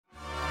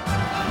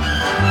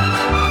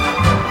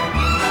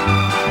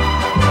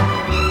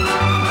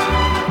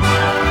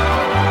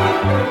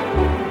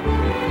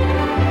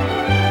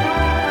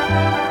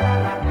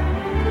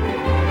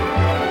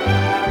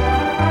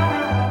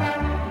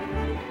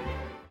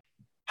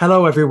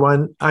Hello,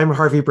 everyone. I'm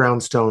Harvey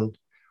Brownstone.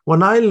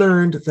 When I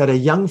learned that a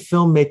young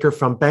filmmaker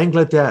from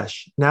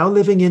Bangladesh, now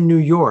living in New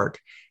York,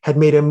 had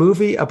made a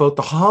movie about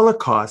the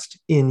Holocaust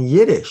in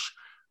Yiddish,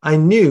 I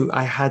knew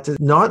I had to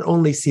not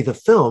only see the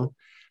film,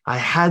 I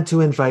had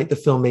to invite the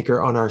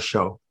filmmaker on our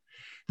show.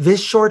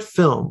 This short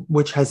film,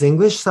 which has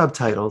English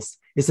subtitles,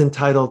 is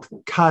entitled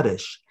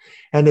Kaddish,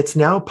 and it's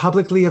now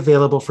publicly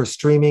available for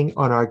streaming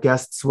on our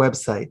guest's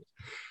website.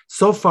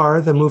 So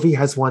far, the movie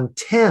has won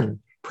 10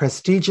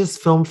 prestigious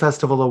film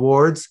festival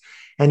awards,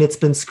 and it's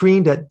been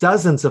screened at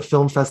dozens of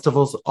film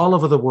festivals all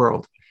over the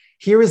world.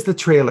 Here is the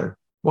trailer.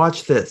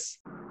 Watch this.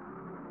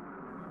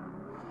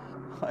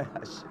 Oi,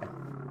 Hashem.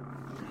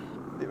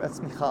 Du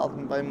wirst mich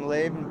halten beim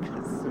Leben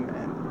bis zum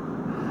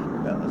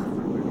Ende. Welch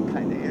Fuhr,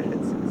 keine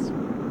Ehre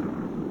zu.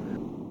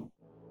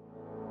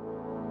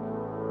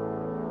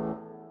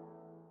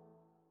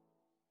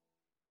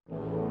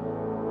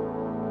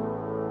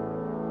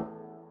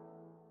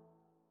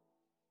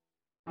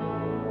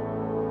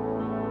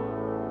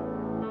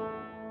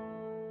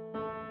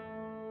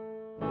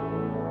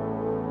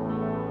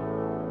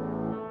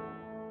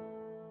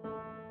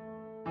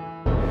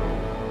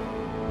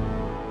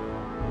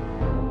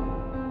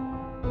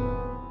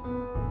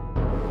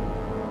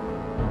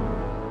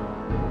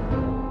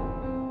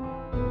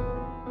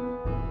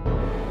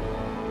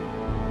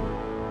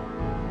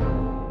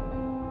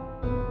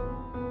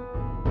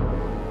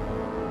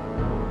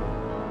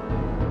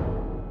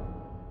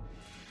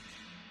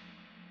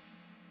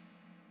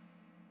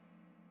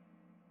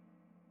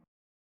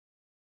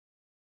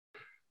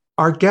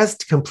 Our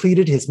guest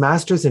completed his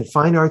master's in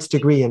fine arts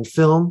degree in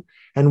film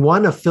and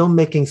won a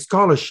filmmaking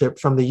scholarship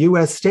from the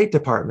US State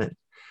Department.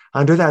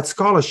 Under that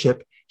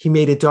scholarship, he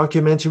made a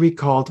documentary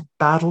called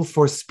Battle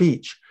for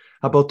Speech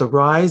about the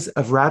rise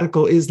of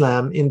radical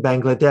Islam in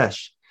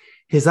Bangladesh.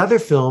 His other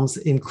films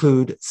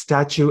include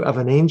Statue of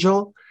an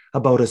Angel,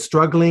 about a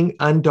struggling,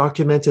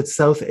 undocumented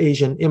South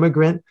Asian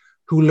immigrant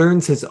who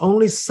learns his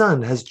only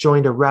son has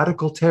joined a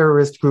radical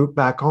terrorist group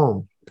back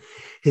home.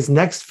 His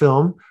next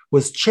film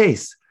was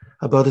Chase,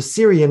 about a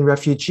Syrian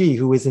refugee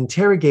who is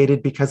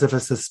interrogated because of a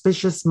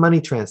suspicious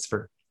money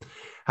transfer.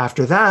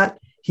 After that,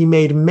 he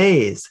made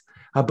Maze,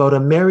 about a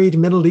married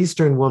Middle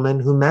Eastern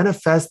woman who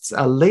manifests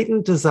a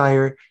latent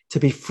desire to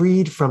be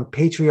freed from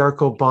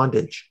patriarchal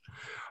bondage.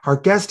 Our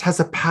guest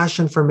has a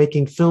passion for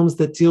making films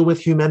that deal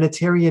with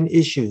humanitarian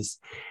issues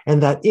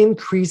and that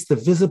increase the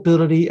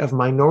visibility of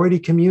minority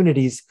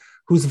communities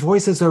whose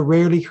voices are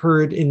rarely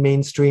heard in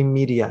mainstream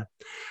media.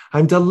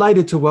 I'm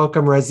delighted to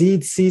welcome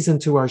Razid Season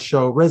to our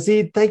show.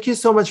 Razid, thank you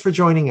so much for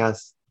joining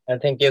us.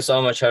 And thank you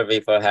so much, Harvey,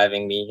 for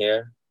having me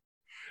here.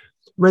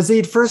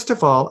 Razid, first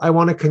of all, I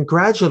want to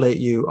congratulate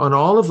you on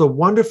all of the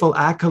wonderful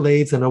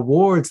accolades and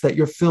awards that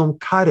your film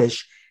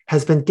Kaddish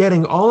has been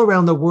getting all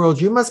around the world.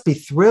 You must be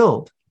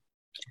thrilled.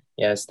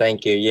 Yes,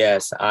 thank you.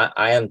 Yes,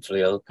 I am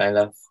thrilled, kind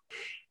of.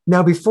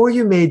 Now, before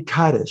you made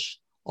Kaddish,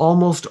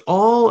 almost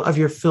all of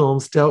your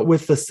films dealt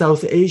with the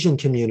South Asian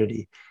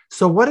community.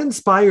 So what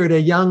inspired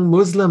a young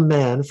Muslim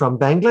man from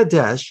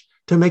Bangladesh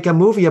to make a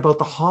movie about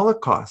the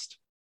Holocaust?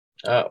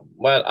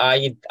 Well,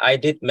 I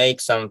did make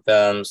some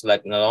films,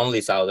 like not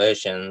only South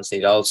Asians,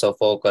 it also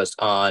focused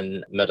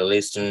on Middle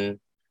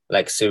Eastern,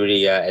 like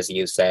Syria, as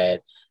you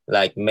said,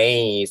 like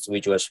Maze,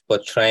 which was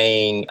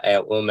portraying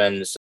a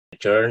woman's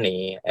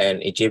journey, an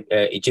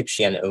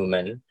Egyptian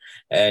woman,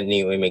 a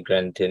new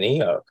immigrant to New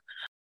York.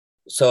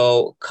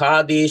 So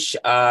Kaddish,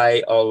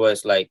 I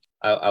always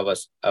I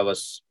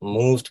was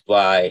moved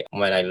by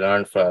when I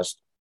learned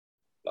first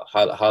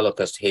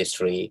Holocaust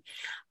history.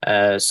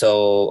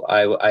 So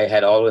I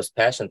had always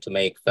passion to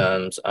make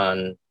films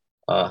on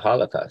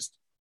Holocaust.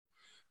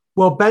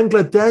 Well,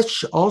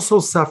 Bangladesh also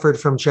suffered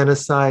from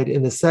genocide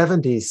in the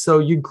 70s. So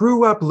you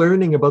grew up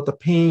learning about the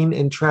pain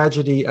and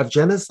tragedy of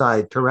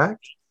genocide,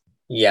 correct?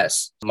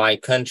 Yes, my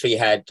country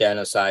had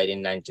genocide in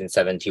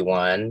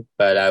 1971,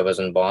 but I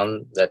wasn't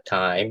born that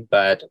time.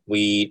 But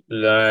we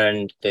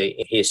learned the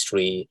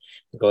history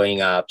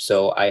growing up.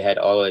 So I had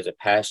always a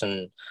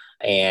passion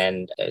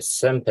and a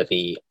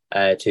sympathy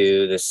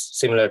to this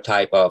similar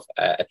type of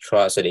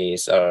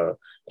atrocities or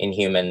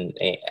inhuman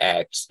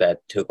acts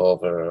that took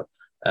over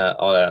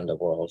all around the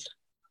world.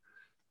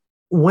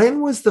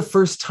 When was the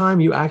first time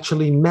you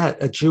actually met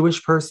a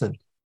Jewish person?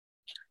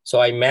 So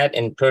I met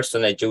in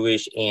person a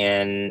Jewish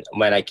when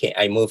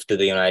I moved to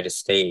the United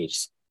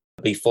States.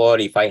 Before,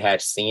 if I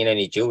had seen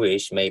any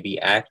Jewish, maybe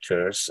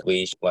actors,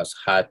 which was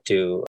hard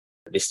to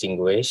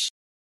distinguish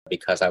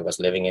because I was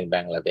living in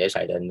Bangladesh.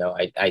 I didn't know.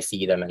 I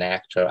see them an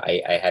actor.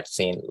 I had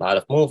seen a lot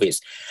of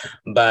movies.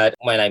 But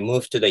when I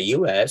moved to the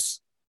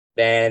US,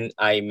 then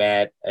I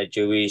met a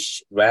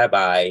Jewish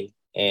rabbi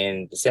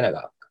in the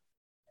synagogue.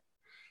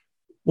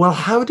 Well,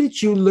 how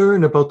did you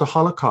learn about the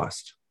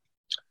Holocaust?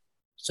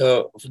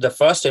 So the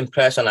first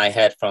impression I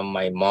had from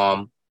my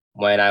mom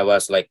when I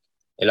was like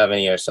 11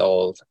 years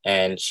old,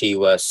 and she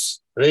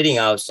was reading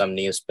out some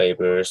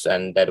newspapers,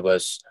 and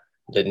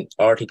the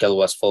article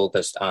was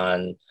focused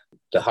on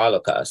the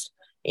Holocaust.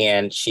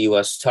 And she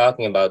was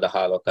talking about the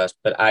Holocaust,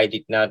 but I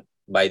did not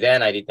by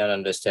then I did not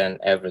understand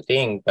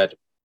everything, but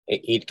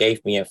it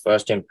gave me a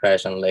first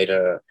impression.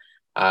 Later,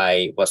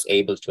 I was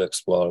able to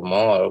explore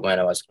more when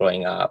I was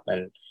growing up.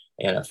 And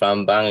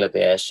from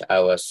Bangladesh, I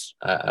was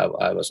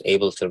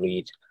able to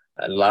read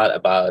a lot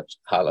about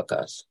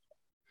Holocaust.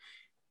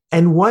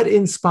 And what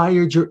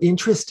inspired your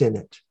interest in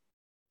it?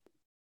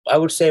 I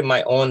would say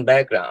my own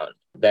background,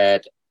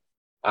 that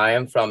I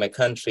am from a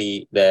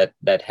country that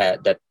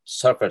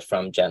suffered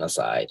from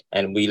genocide,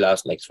 and we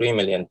lost like 3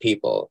 million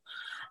people.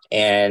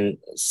 And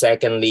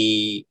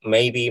secondly,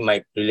 maybe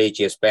my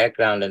religious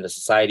background and the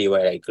society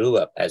where I grew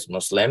up as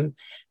Muslim.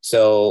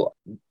 So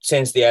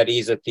since there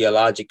is a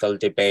theological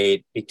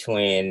debate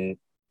between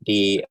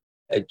the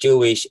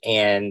Jewish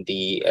and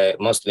the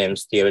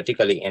Muslims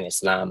theoretically in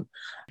Islam,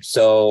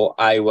 so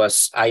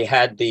I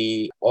had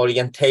the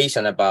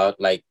orientation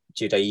about like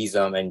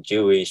Judaism and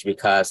Jewish,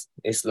 because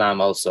Islam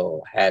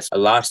also has a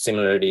lot of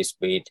similarities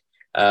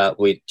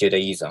with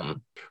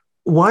Judaism.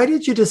 Why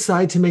did you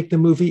decide to make the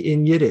movie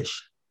in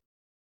Yiddish?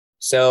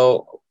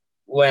 So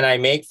when I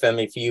make them,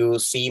 if you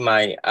see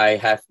I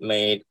have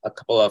made a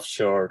couple of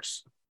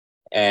shorts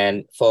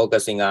and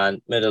focusing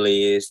on Middle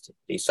East,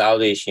 the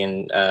South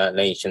Asian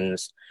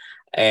nations.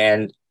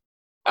 And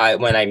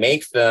when I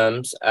make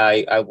films,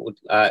 I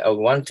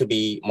want to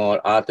be more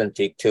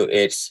authentic to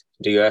its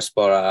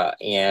diaspora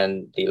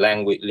and the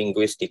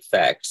linguistic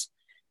facts.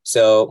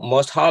 So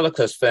most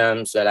Holocaust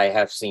films that I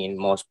have seen,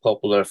 most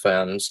popular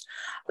films,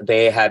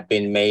 they have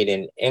been made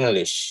in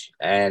English.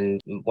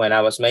 And when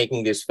I was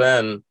making this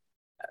film,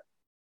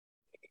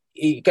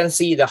 you can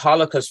see the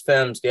Holocaust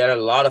films, there are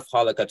a lot of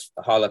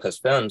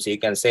Holocaust films. You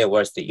can say,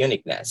 where's the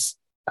uniqueness?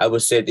 I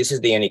would say this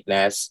is the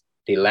uniqueness,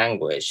 the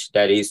language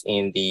that is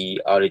in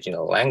the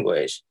original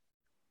language.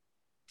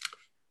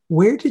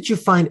 Where did you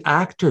find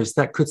actors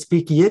that could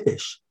speak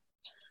Yiddish?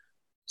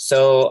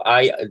 So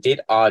I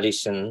did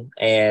audition,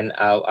 and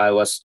I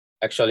was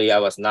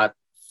not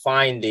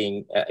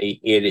finding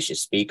Yiddish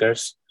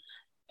speakers.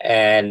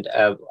 And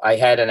I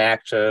had an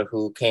actor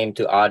who came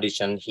to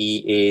audition.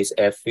 He is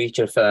a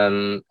feature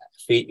film.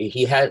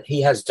 He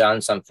has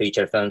done some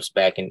feature films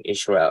back in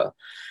Israel,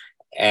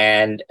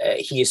 and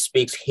he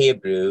speaks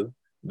Hebrew.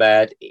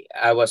 But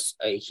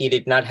he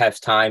did not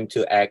have time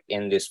to act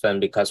in this film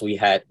because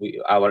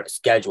our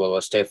schedule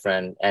was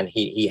different, and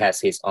he has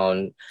his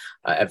own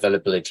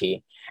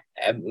availability.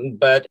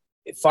 But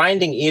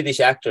finding Yiddish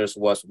actors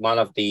was one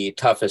of the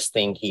toughest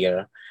thing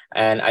here.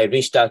 And I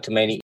reached out to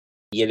many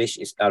Yiddish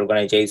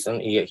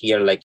organizations here,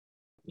 like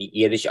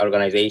Yiddish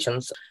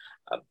organizations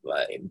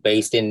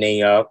based in New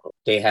York.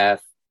 They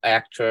have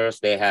actors,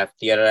 they have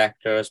theater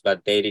actors,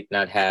 but they did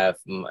not have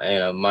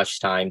much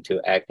time to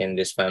act in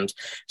these films.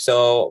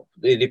 So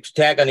the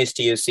protagonist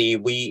you see,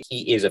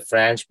 he is a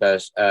French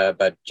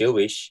but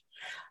Jewish.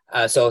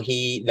 So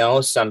he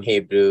knows some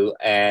Hebrew,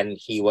 and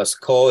he was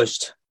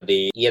coached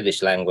the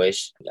Yiddish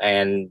language.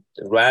 And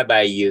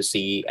Rabbi, you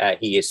see,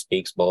 he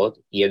speaks both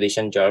Yiddish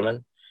and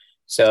German.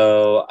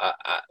 So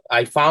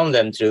I found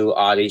them through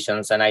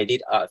auditions, and I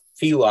did a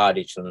few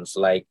auditions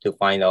like to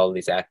find all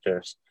these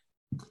actors.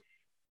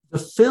 The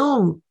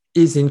film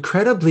is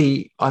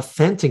incredibly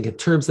authentic in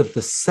terms of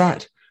the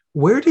set.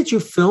 Where did you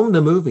film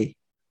the movie?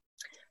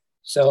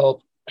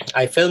 So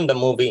I filmed the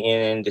movie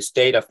in the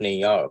state of New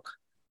York,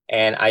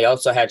 and I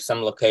also had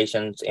some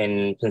locations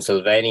in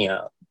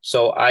Pennsylvania.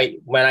 So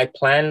when I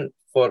planned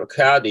for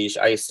Kaddish,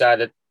 I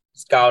started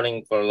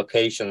scouting for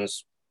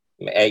locations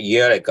a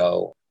year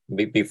ago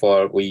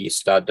before we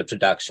start the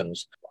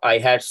productions. I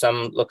had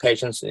some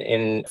locations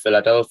in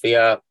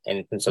Philadelphia,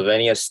 in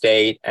Pennsylvania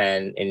state,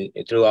 and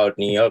throughout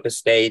New York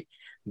state.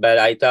 But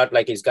I thought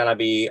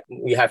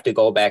we have to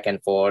go back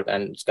and forth,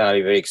 and it's gonna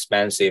be very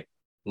expensive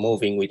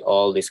moving with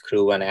all this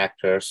crew and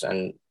actors,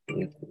 and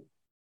a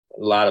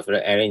lot of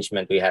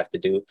arrangement we have to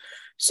do.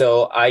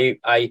 So I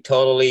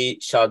totally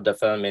shot the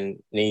film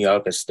in New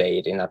York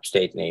state, in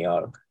upstate New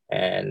York.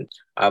 And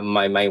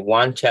my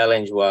one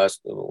challenge was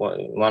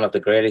one of the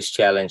greatest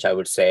challenge, I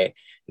would say,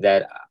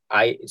 that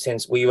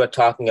since we were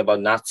talking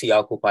about Nazi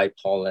occupied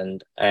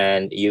Poland,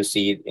 and you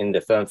see in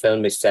the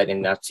film is set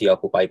in Nazi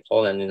occupied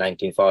Poland in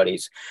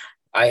 1940s,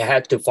 I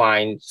had to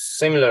find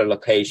similar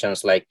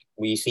locations. Like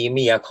we see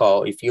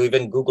Miyako. If you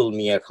even Google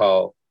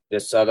Miyako, the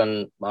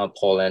southern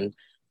Poland,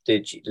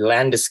 the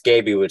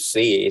landscape you would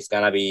see is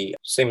going to be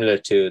similar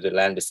to the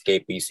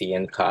landscape we see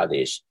in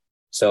Kaddish.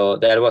 So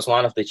that was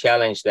one of the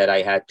challenge that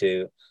I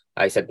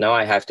said, no,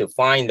 I have to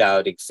find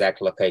out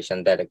exact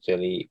location that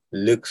actually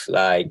looks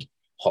like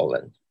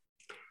Poland.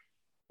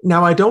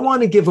 Now, I don't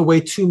want to give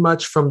away too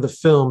much from the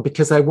film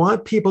because I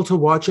want people to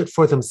watch it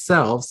for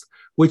themselves,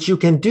 which you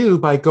can do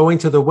by going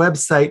to the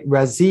website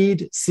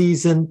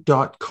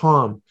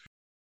razidseason.com.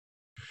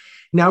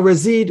 Now,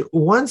 Razid,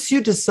 once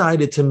you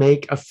decided to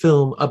make a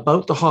film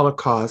about the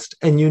Holocaust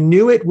and you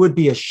knew it would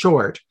be a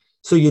short,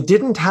 so you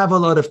didn't have a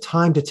lot of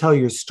time to tell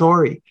your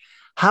story,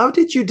 how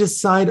did you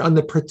decide on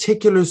the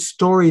particular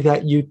story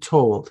that you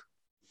told?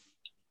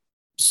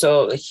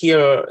 So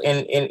here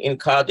in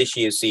Kaddish,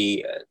 you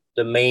see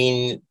the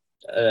main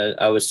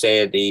I would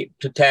say the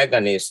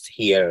protagonist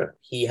here,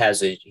 he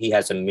has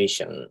a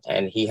mission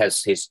and he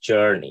has his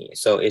journey.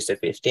 So it's a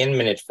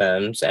 15-minute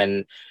films,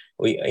 and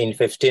we in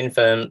 15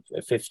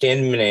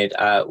 minute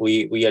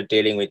we are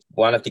dealing with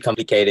one of the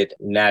complicated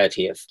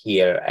narrative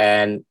here.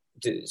 And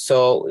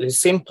so the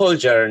simple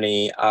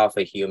journey of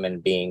a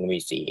human being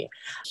we see.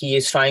 He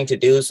is trying to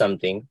do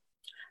something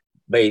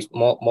based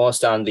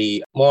most on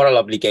the moral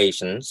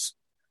obligations,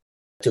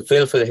 to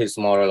fulfill his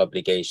moral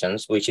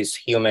obligations, which is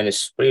human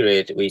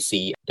spirit. We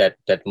see that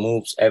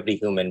moves every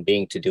human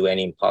being to do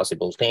any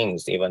impossible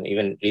things,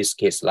 even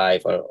risk his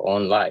life or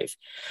own life.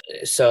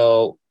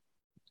 So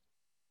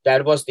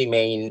that was the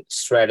main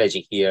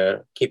strategy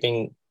here,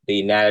 keeping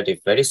the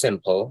narrative very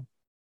simple,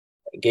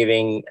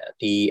 giving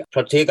the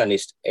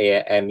protagonist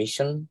a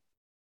mission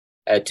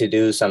to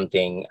do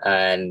something,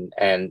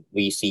 and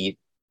we see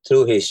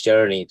through his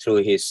journey,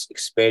 through his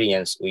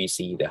experience, we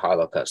see the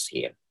Holocaust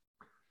here.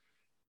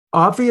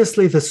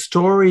 Obviously, the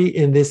story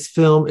in this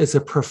film is a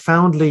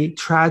profoundly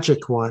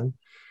tragic one.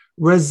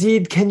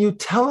 Razid, can you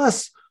tell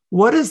us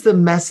what is the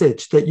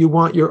message that you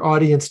want your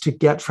audience to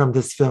get from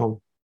this film?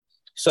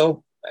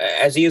 So,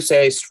 as you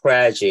say, it's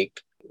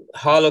tragic.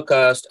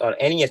 Holocaust or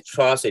any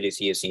atrocities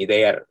you see,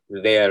 they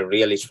are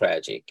really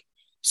tragic.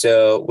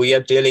 So we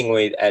are dealing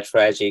with a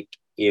tragic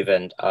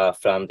event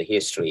from the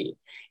history.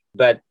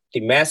 But the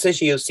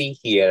message you see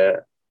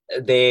here,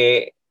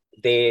 they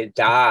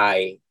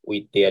die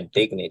with their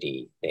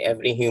dignity.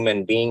 Every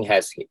human being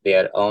has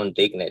their own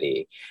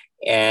dignity.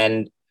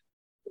 And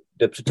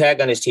the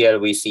protagonist here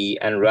we see,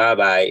 and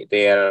Rabbi,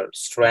 they're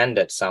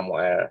stranded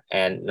somewhere,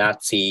 and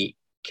Nazi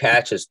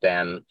catches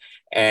them,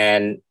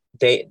 and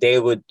they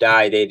would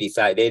die.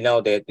 They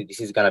know that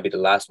this is going to be the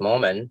last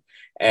moment,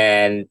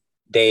 and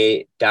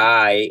they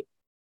die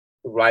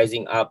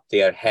rising up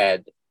their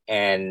head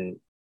and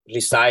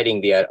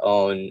reciting their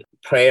own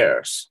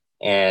prayers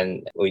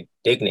and with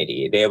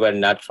dignity. They were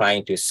not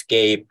trying to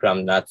escape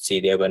from Nazi.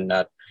 They were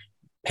not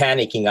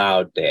panicking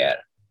out there.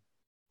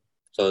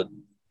 So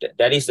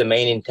that is the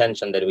main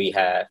intention that we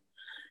have,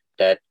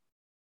 that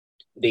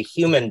the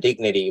human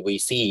dignity we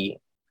see,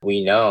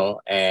 we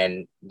know,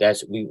 and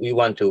that's we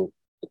want to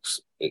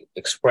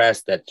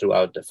express that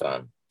throughout the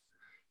film.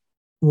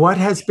 What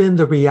has been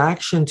the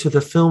reaction to the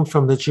film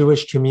from the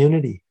Jewish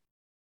community?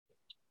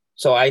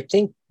 So I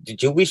think the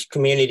Jewish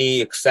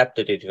community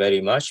accepted it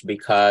very much,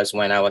 because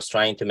when I was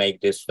trying to make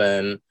this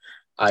film,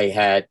 I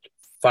had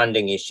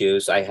funding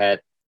issues. I had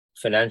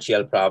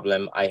financial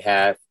problem. I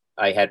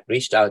had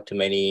reached out to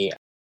many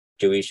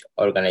Jewish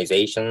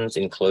organizations,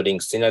 including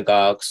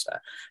synagogues,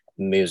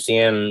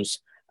 museums.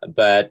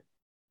 But,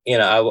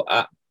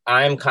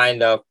 I'm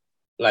kind of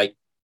like,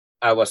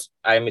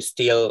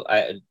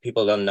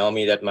 people don't know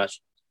me that much,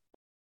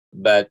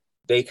 but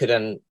they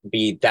couldn't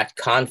be that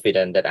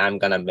confident that I'm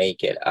going to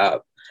make it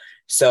up.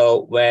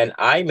 So when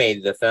I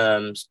made the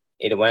films,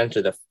 it went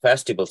to the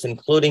festivals,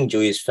 including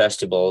Jewish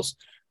festivals.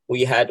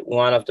 We had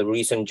one of the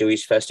recent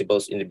Jewish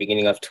festivals in the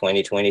beginning of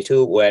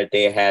 2022, where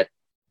they had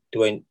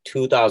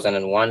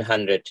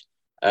 2,100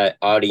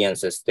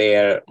 audiences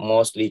there,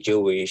 mostly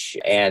Jewish.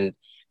 And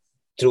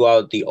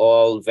throughout the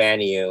whole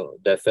venue,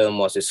 the film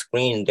was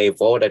screened. They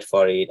voted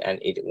for it, and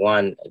it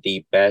won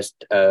the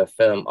best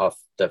film of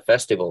the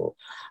festival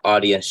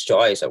Audience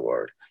Choice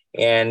Award.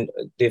 And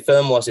the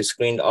film was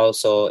screened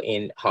also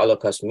in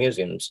Holocaust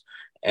museums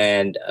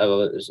and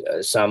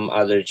some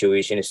other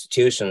Jewish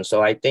institutions.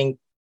 So I think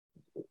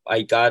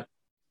I got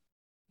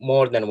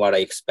more than what I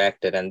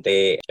expected, and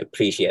they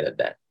appreciated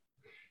that.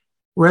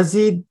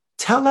 Razid,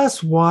 tell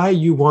us why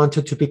you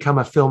wanted to become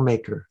a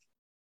filmmaker.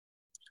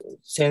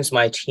 Since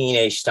my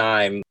teenage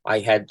time, I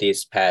had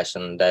this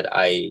passion that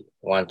I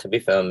want to be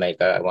a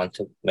filmmaker. I want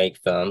to make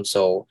films.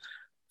 So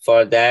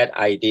for that,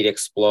 I did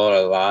explore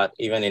a lot,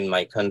 even in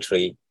my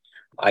country.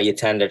 I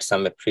attended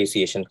some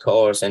appreciation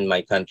course in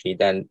my country,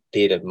 then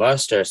did a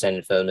master's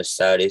in film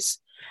studies.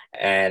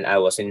 And I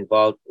was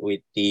involved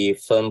with the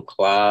film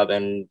club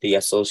and the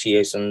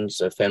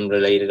associations,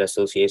 film-related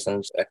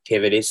associations,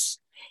 activities,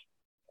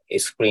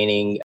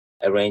 screening,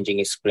 arranging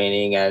a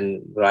screening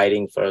and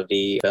writing for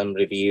the film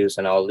reviews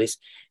and all this.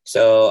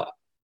 So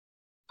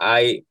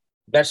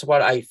that's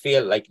what I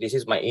feel like. This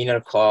is my inner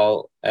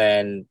call,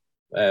 and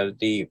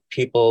the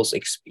people's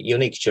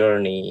unique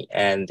journey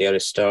and their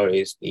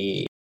stories,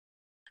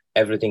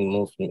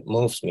 everything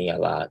moves me a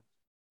lot.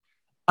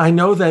 I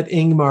know that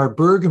Ingmar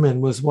Bergman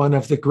was one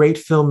of the great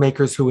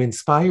filmmakers who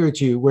inspired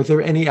you. Were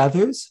there any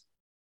others?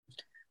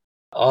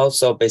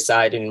 Also,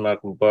 beside Ingmar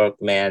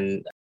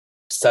Bergman,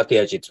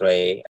 Satyajit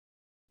Ray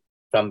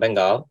from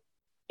Bengal.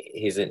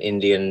 He's an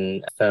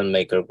Indian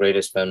filmmaker,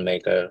 greatest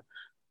filmmaker.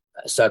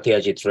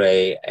 Satyajit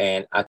Ray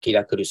and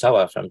Akira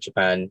Kurosawa from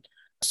Japan.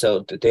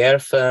 So their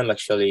film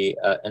actually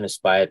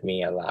inspired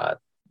me a lot.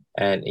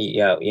 And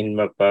yeah,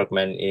 Ingmar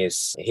Bergman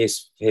is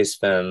his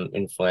film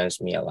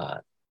influenced me a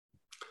lot.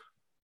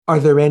 Are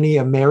there any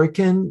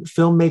American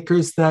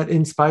filmmakers that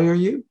inspire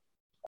you?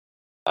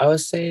 I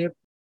would say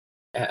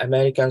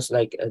Americans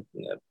like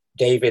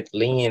David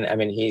Lean. I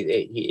mean,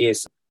 he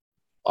is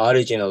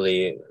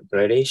originally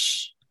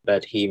British,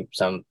 but he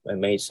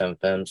made some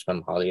films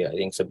from Hollywood. I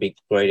think it's a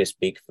greatest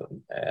big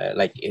film,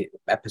 like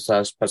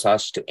episodes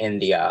Passage to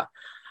India.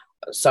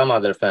 Some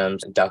other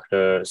films,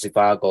 Dr.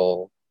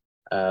 Zhivago,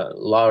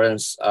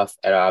 Lawrence of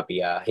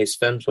Arabia. His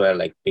films were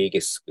like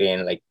big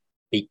screen, like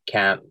big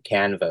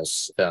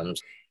canvas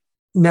films.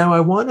 Now, I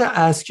want to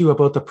ask you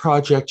about the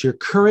project you're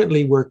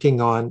currently working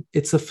on.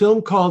 It's a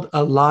film called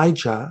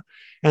Elijah,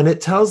 and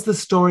it tells the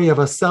story of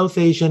a South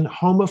Asian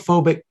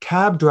homophobic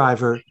cab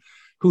driver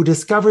who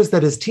discovers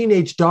that his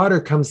teenage daughter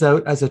comes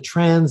out as a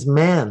trans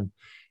man.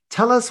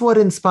 Tell us what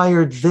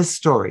inspired this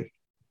story.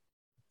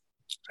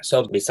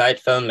 So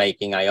besides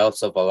filmmaking, I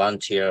also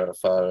volunteer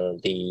for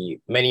with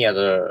many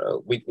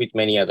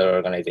other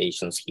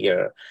organizations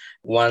here.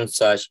 One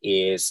such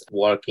is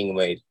working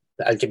with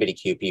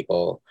LGBTQ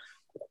people,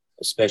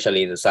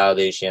 especially the South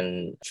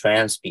Asian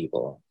trans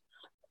people.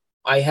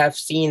 I have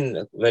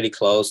seen very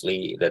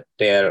closely that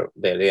their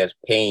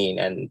pain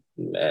and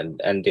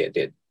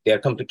their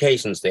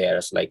complications there,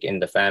 like in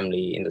the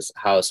family, in this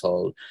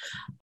household.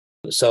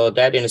 So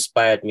that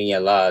inspired me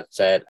a lot.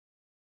 That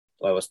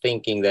I was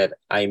thinking that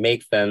I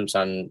make films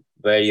on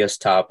various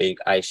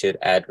topics. I should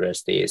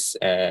address this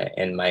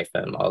in my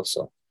film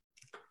also.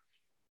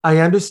 I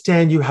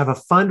understand you have a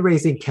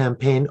fundraising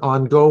campaign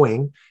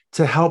ongoing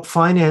to help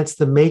finance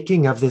the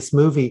making of this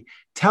movie.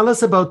 Tell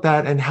us about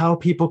that and how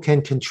people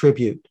can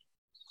contribute.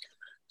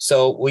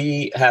 So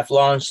we have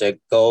launched a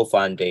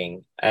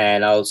GoFundMe,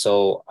 and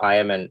also I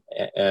am a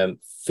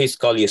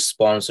fiscally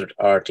sponsored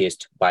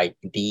artist by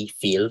D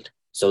Field.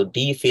 So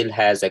D Field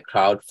has a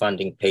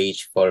crowdfunding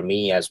page for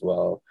me as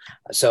well.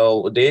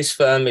 So this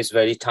film is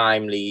very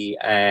timely,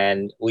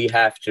 and we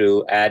have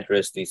to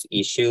address this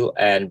issue.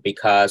 And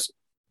because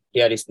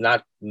there is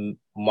not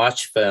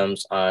much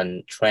films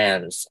on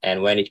trans,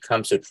 and when it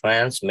comes to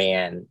trans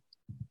man,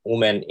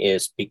 woman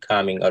is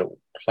becoming or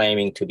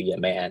claiming to be a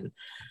man,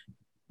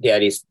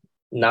 there is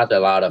not a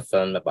lot of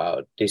film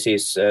about. This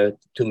is, to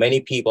many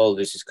people,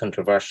 this is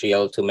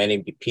controversial. To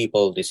many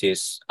people, this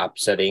is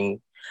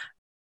upsetting.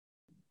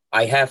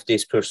 I have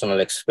this personal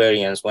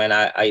experience. When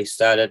I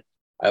started,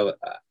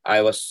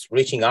 I was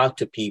reaching out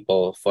to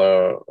people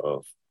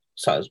for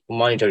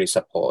monetary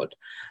support.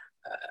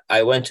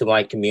 I went to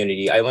my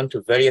community. I went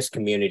to various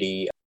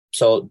community.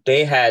 So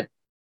they had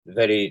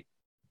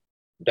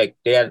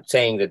they are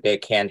saying that they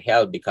can't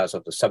help because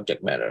of the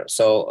subject matter.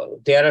 So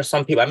there are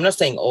some people, I'm not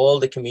saying all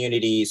the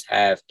communities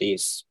have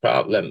this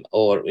problem,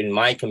 or in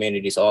my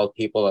communities, all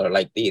people are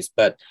like this.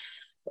 But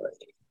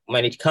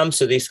when it comes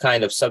to this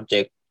kind of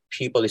subject,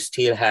 people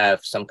still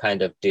have some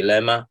kind of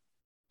dilemma.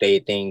 They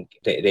think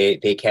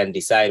they can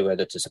decide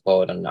whether to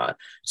support or not.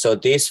 So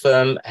this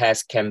film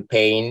has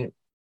campaigned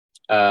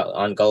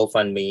on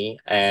GoFundMe,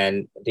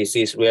 and this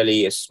is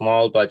really a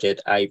small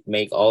budget. I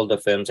made all the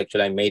films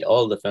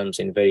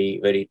in very,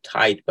 very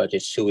tight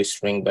budget,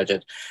 shoestring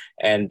budget.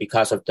 And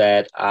because of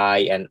that,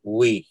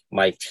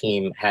 my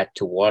team had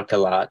to work a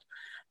lot.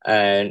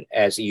 And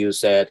as you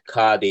said,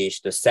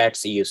 Kaddish, the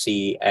sets you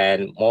see,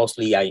 and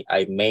mostly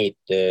I made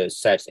the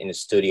sets in the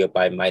studio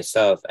by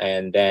myself.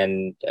 And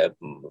then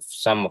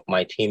some of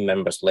my team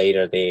members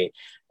later, they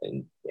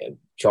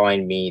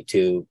joined me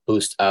to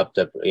boost up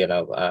the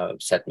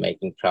set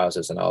making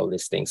process and all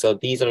these things. So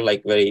these are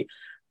like very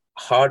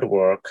hard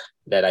work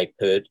that I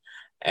put.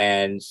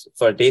 And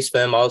for this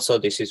film also,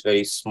 this is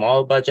very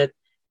small budget,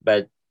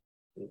 but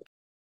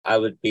I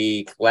would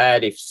be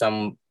glad if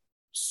some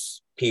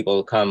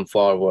people come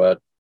forward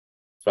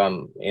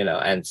from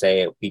and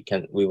say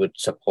we would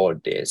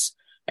support this,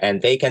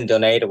 and they can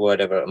donate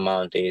whatever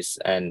amount is,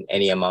 and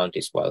any amount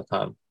is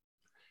welcome.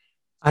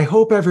 I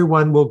hope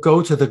everyone will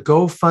go to the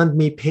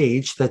GoFundMe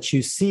page that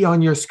you see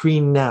on your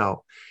screen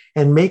now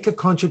and make a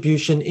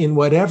contribution in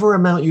whatever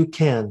amount you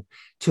can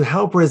to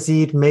help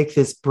Razid make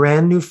this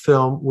brand new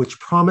film, which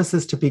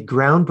promises to be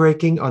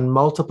groundbreaking on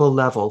multiple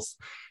levels.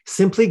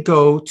 Simply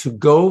go to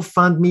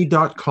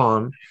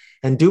gofundme.com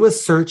and do a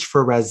search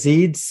for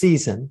Razid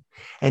Season,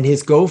 and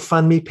his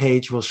GoFundMe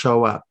page will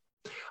show up.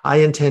 I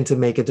intend to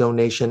make a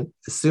donation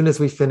as soon as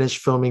we finish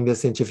filming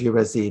this interview,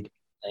 Razid.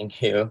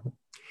 Thank you.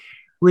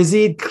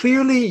 Razid,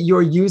 clearly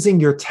you're using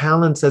your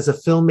talents as a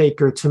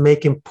filmmaker to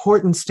make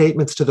important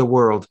statements to the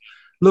world.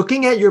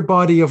 Looking at your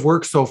body of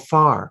work so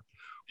far,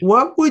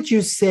 what would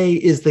you say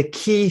is the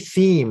key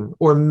theme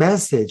or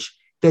message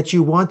that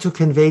you want to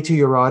convey to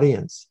your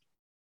audience?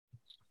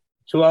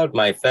 Throughout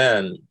my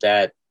film,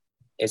 that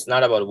it's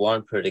not about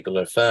one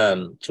particular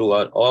film.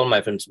 Throughout all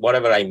my films,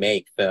 whatever I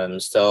make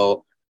films,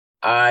 so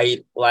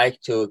I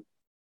like to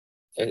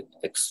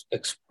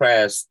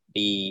express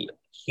the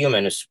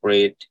human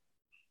spirit,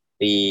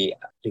 the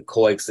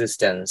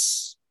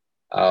coexistence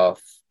of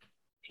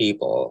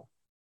people,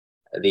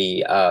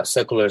 the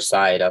secular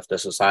side of the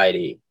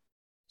society.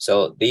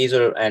 So these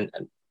are and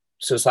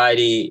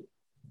society,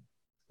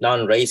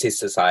 non-racist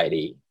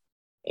society,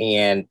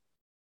 and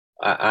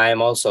I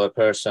am also a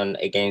person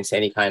against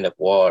any kind of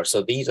war.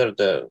 So these are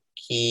the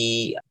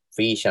key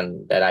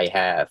vision that I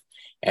have.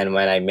 And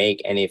when I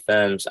make any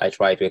films, I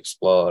try to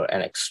explore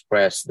and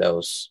express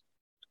those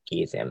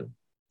key themes.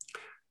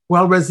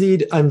 Well,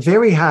 Razid, I'm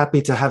very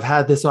happy to have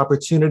had this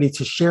opportunity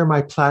to share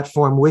my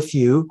platform with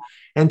you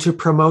and to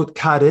promote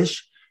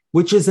Kaddish,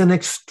 which is an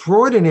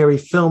extraordinary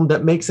film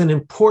that makes an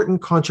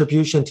important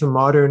contribution to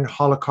modern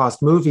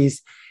Holocaust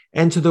movies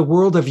and to the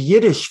world of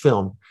Yiddish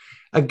film.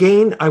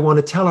 Again, I want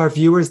to tell our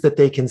viewers that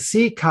they can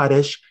see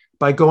Kaddish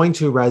by going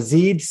to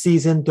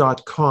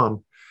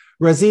razidseason.com.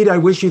 Razid, I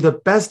wish you the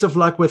best of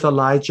luck with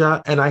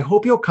Elijah, and I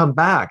hope you'll come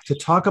back to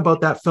talk about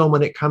that film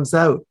when it comes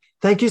out.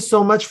 Thank you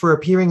so much for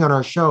appearing on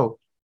our show.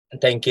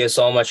 Thank you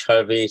so much,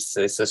 Harvey.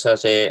 It's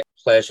such a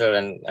pleasure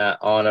and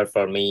honor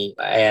for me.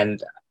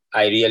 And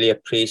I really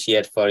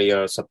appreciate for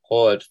your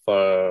support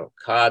for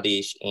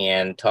Kaddish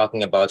and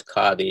talking about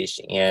Kaddish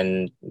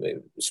and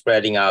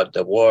spreading out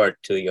the word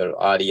to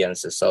your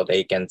audiences so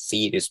they can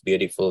see this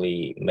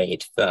beautifully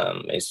made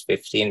film. It's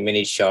 15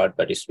 minutes short,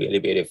 but it's really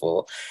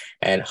beautiful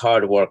and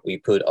hard work we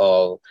put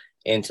all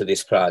into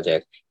this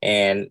project.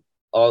 And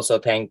also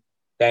thank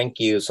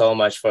you so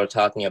much for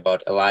talking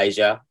about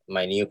Elijah,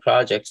 my new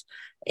project.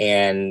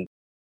 And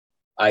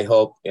I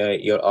hope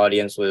your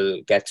audience will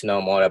get to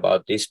know more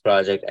about this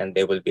project and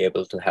they will be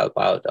able to help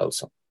out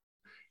also.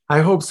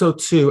 I hope so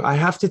too. I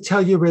have to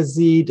tell you,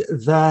 Razid,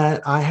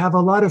 that I have a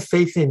lot of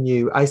faith in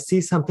you. I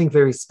see something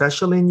very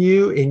special in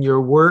you, in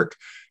your work.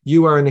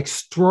 You are an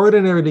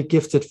extraordinarily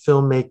gifted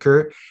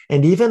filmmaker.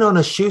 And even on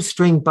a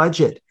shoestring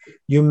budget,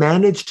 you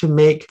manage to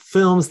make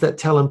films that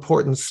tell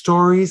important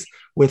stories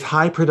with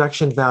high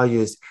production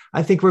values.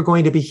 I think we're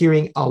going to be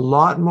hearing a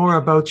lot more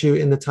about you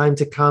in the time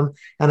to come.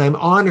 And I'm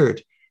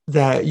honored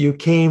that you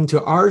came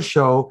to our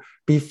show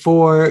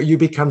before you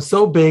become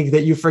so big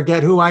that you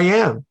forget who I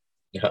am.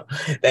 Yeah.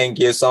 Thank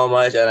you so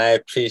much. And I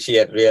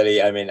appreciate really,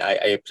 I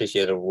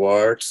appreciate the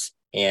words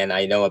and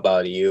I know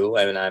about you.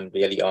 I'm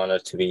really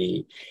honored to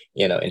be,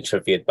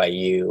 interviewed by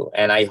you.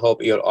 And I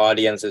hope your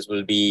audiences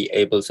will be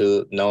able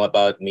to know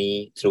about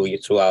me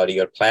throughout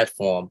your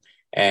platform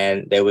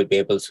and they will be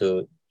able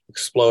to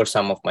explore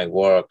some of my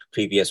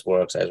previous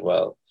works as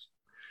well.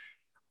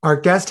 Our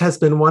guest has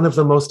been one of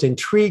the most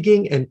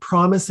intriguing and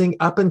promising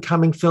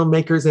up-and-coming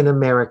filmmakers in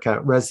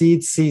America,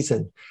 Razid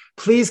Season.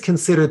 Please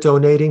consider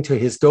donating to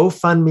his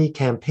GoFundMe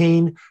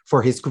campaign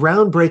for his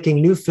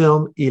groundbreaking new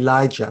film,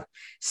 Elijah.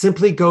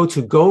 Simply go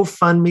to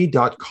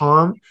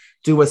gofundme.com,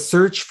 do a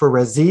search for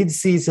Razid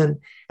Season,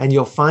 and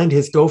you'll find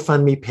his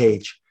GoFundMe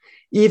page.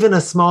 Even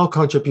a small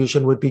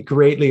contribution would be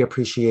greatly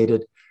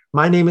appreciated.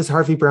 My name is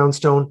Harvey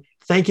Brownstone.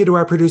 Thank you to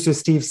our producer,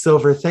 Steve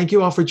Silver. Thank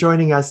you all for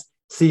joining us.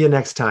 See you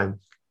next time.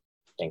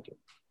 Thank you.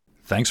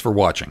 Thanks for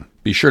watching.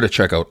 Be sure to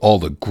check out all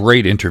the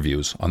great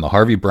interviews on the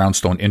Harvey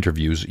Brownstone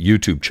Interviews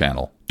YouTube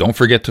channel. Don't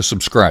forget to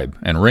subscribe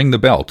and ring the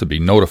bell to be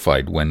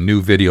notified when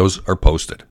new videos are posted.